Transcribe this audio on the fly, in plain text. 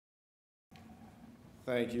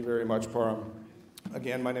Thank you very much, Param.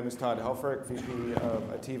 Again, my name is Todd Helfrich, VP of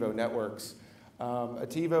Attivo Networks.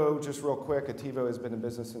 Attivo, just real quick, Attivo has been in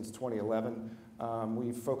business since 2011.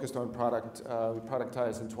 We've focused on product, we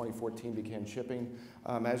productized in 2014, began shipping.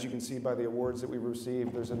 As you can see by the awards that we've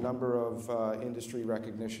received, there's a number of industry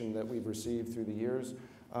recognition that we've received through the years,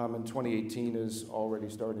 and 2018 is already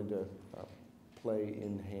starting to play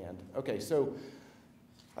in hand. Okay, so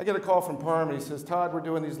I get a call from Parm, and he says, Todd, we're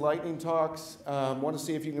doing these lightning talks. Want to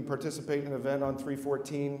see if you can participate in an event on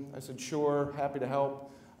 314. I said, sure, happy to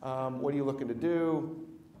help. What are you looking to do?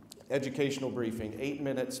 Educational briefing,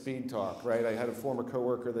 8-minute speed talk, right? I had a former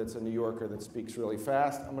coworker that's a New Yorker that speaks really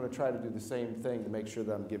fast. I'm going to try to do the same thing to make sure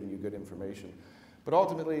that I'm giving you good information. But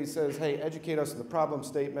ultimately, he says, hey, educate us on the problem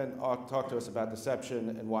statement, talk to us about deception,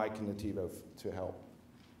 and why can Attivo to help.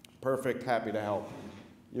 Perfect, happy to help.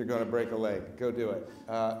 You're going to break a leg. Go do it.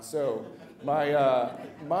 So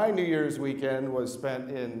my New Year's weekend was spent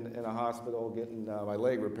in a hospital getting my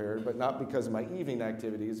leg repaired, but not because of my evening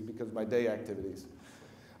activities, because of my day activities.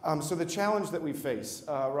 So the challenge that we face,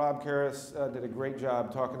 Rob Karras did a great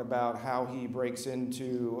job talking about how he breaks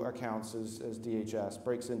into accounts as DHS,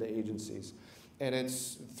 breaks into agencies, and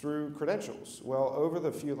it's through credentials. Well, over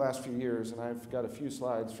the last few years, and I've got a few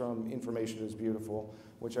slides from Information is Beautiful,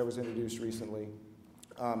 which I was introduced recently.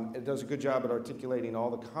 It does a good job at articulating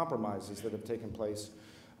all the compromises that have taken place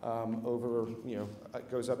over,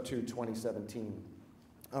 it goes up to 2017.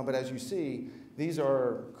 But as you see, these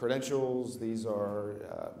are credentials, these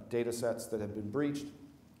are data sets that have been breached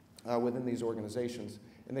within these organizations,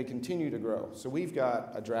 and they continue to grow. So we've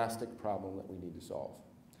got a drastic problem that we need to solve.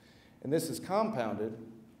 And this is compounded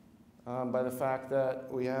by the fact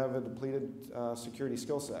that we have a depleted security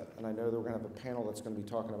skill set. And I know that we're going to have a panel that's going to be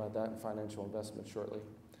talking about that in financial investment shortly.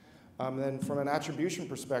 Then from an attribution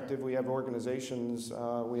perspective, we have organizations,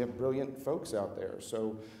 we have brilliant folks out there.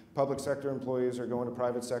 So public sector employees are going to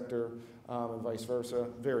private sector and vice versa.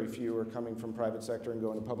 Very few are coming from private sector and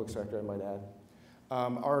going to public sector, I might add.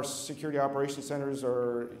 Our security operations centers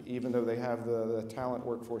are, even though they have the talent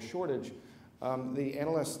workforce shortage, the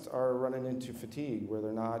analysts are running into fatigue where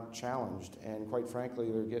they're not challenged, and quite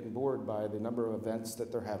frankly, they're getting bored by the number of events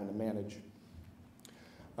that they're having to manage.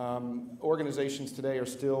 Organizations today are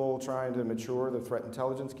still trying to mature their threat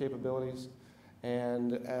intelligence capabilities,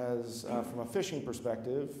 and as from a phishing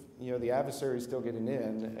perspective, the adversary is still getting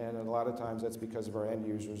in, and a lot of times that's because of our end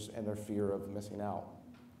users and their fear of missing out.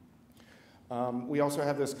 We also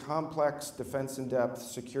have this complex defense in-depth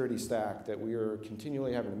security stack that we are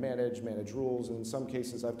continually having to manage rules, and in some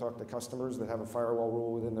cases I've talked to customers that have a firewall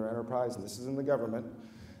rule within their enterprise, and this is in the government.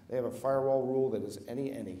 They have a firewall rule that is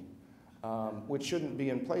any, which shouldn't be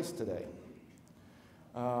in place today.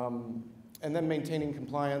 And then maintaining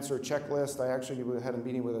compliance or checklist. I actually had a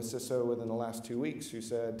meeting with a CISO within the last 2 weeks who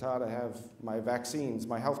said, Todd, I have my vaccines,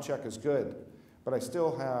 my health check is good, but I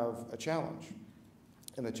still have a challenge.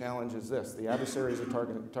 And the challenge is this: the adversaries are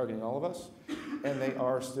targeting all of us, and they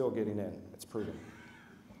are still getting in. It's proven.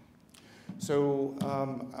 So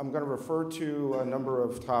I'm going to refer to a number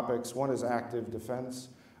of topics. One is active defense.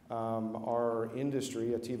 Our industry,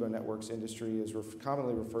 Attivo Networks industry, is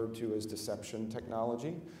commonly referred to as deception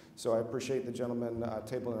technology. So I appreciate the gentleman,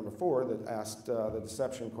 table number 4, that asked the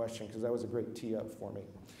deception question, because that was a great tee-up for me.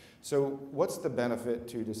 So what's the benefit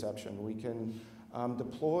to deception? We can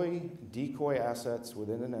deploy decoy assets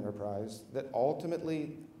within an enterprise that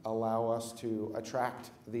ultimately allow us to attract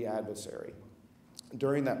the adversary.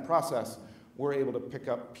 During that process, we're able to pick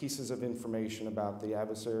up pieces of information about the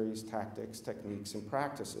adversary's tactics, techniques, and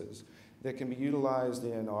practices that can be utilized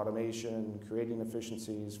in automation, creating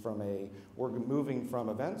efficiencies we're moving from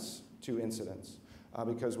events to incidents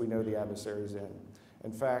because we know the adversary's in.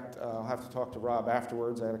 In fact, I'll have to talk to Rob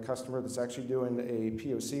afterwards. I had a customer that's actually doing a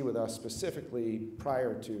POC with us specifically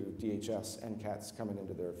prior to DHS and CATs coming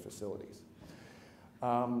into their facilities.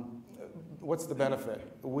 What's the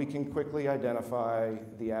benefit? We can quickly identify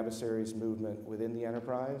the adversary's movement within the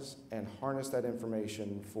enterprise and harness that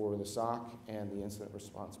information for the SOC and the incident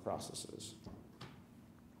response processes.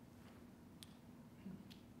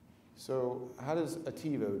 So how does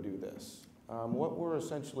Attivo do this? What we're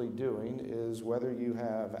essentially doing is, whether you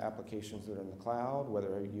have applications that are in the cloud,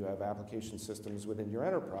 whether you have application systems within your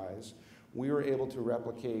enterprise, we are able to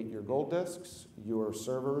replicate your gold disks, your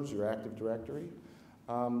servers, your Active Directory,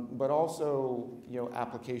 but also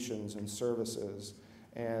applications and services.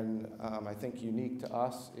 And I think unique to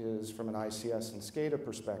us is, from an ICS and SCADA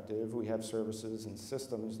perspective, we have services and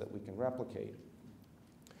systems that we can replicate.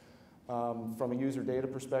 From a user data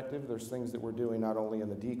perspective, there's things that we're doing not only in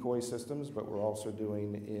the decoy systems, but we're also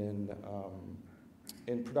doing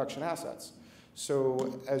in production assets.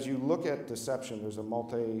 So as you look at deception, there's a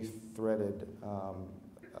multi-threaded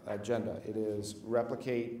agenda. It is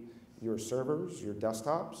replicate your servers, your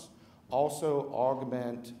desktops, also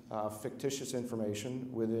augment fictitious information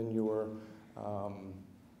within your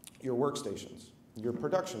workstations, your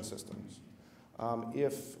production systems.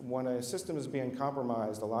 When a system is being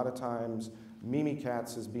compromised, a lot of times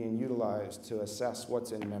Mimikatz is being utilized to assess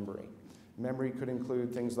what's in memory. Memory could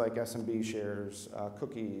include things like SMB shares,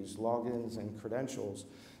 cookies, logins, and credentials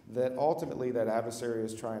that ultimately that adversary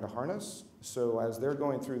is trying to harness. So as they're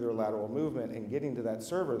going through their lateral movement and getting to that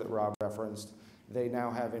server that Rob referenced, they now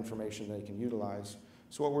have information they can utilize.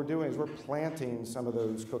 So what we're doing is we're planting some of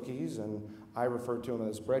those cookies, and I refer to them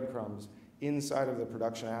as breadcrumbs, inside of the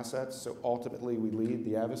production assets, so ultimately we lead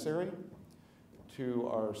the adversary to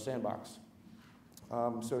our sandbox.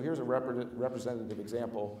 So here's a representative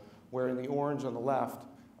example where in the orange on the left,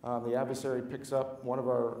 the adversary picks up one of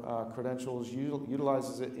our credentials,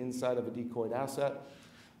 utilizes it inside of a decoyed asset,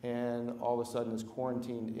 and all of a sudden is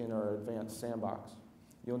quarantined in our advanced sandbox.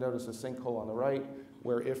 You'll notice a sinkhole on the right,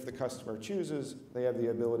 where if the customer chooses, they have the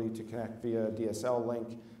ability to connect via DSL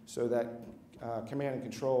link so that command and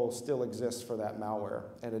control still exists for that malware,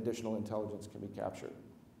 and additional intelligence can be captured.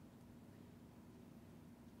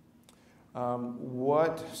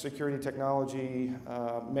 What security technology,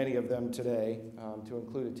 many of them today, to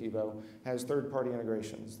include Attivo, has third-party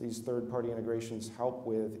integrations. These third-party integrations help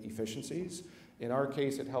with efficiencies. In our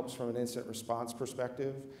case, it helps from an incident response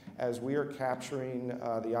perspective. As we are capturing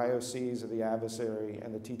the IOCs of the adversary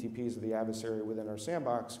and the TTPs of the adversary within our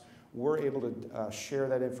sandbox, we're able to share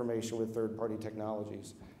that information with third-party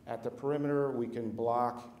technologies. At the perimeter, we can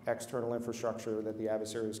block external infrastructure that the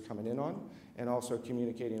adversary is coming in on, and also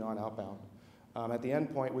communicating on outbound. At the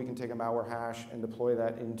endpoint, we can take a malware hash and deploy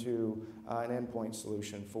that into an endpoint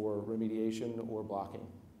solution for remediation or blocking.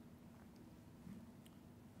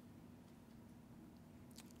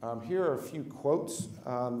 Here are a few quotes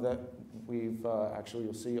that we've actually,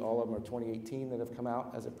 you'll see all of them are 2018 that have come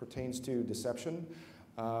out as it pertains to deception.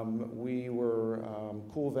 We were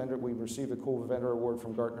Cool Vendor. We received a Cool Vendor Award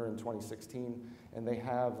from Gartner in 2016, and they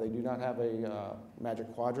do not have a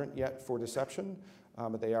Magic Quadrant yet for deception,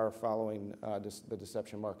 but they are following the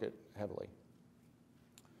deception market heavily.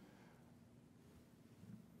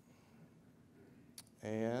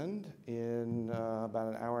 And in about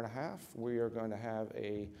an hour and a half, we are going to have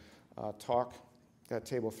a talk at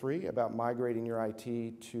Table 3 about migrating your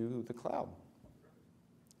IT to the cloud.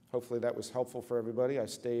 Hopefully that was helpful for everybody. I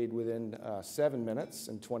stayed within 7 minutes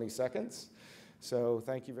and 20 seconds. So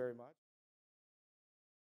thank you very much.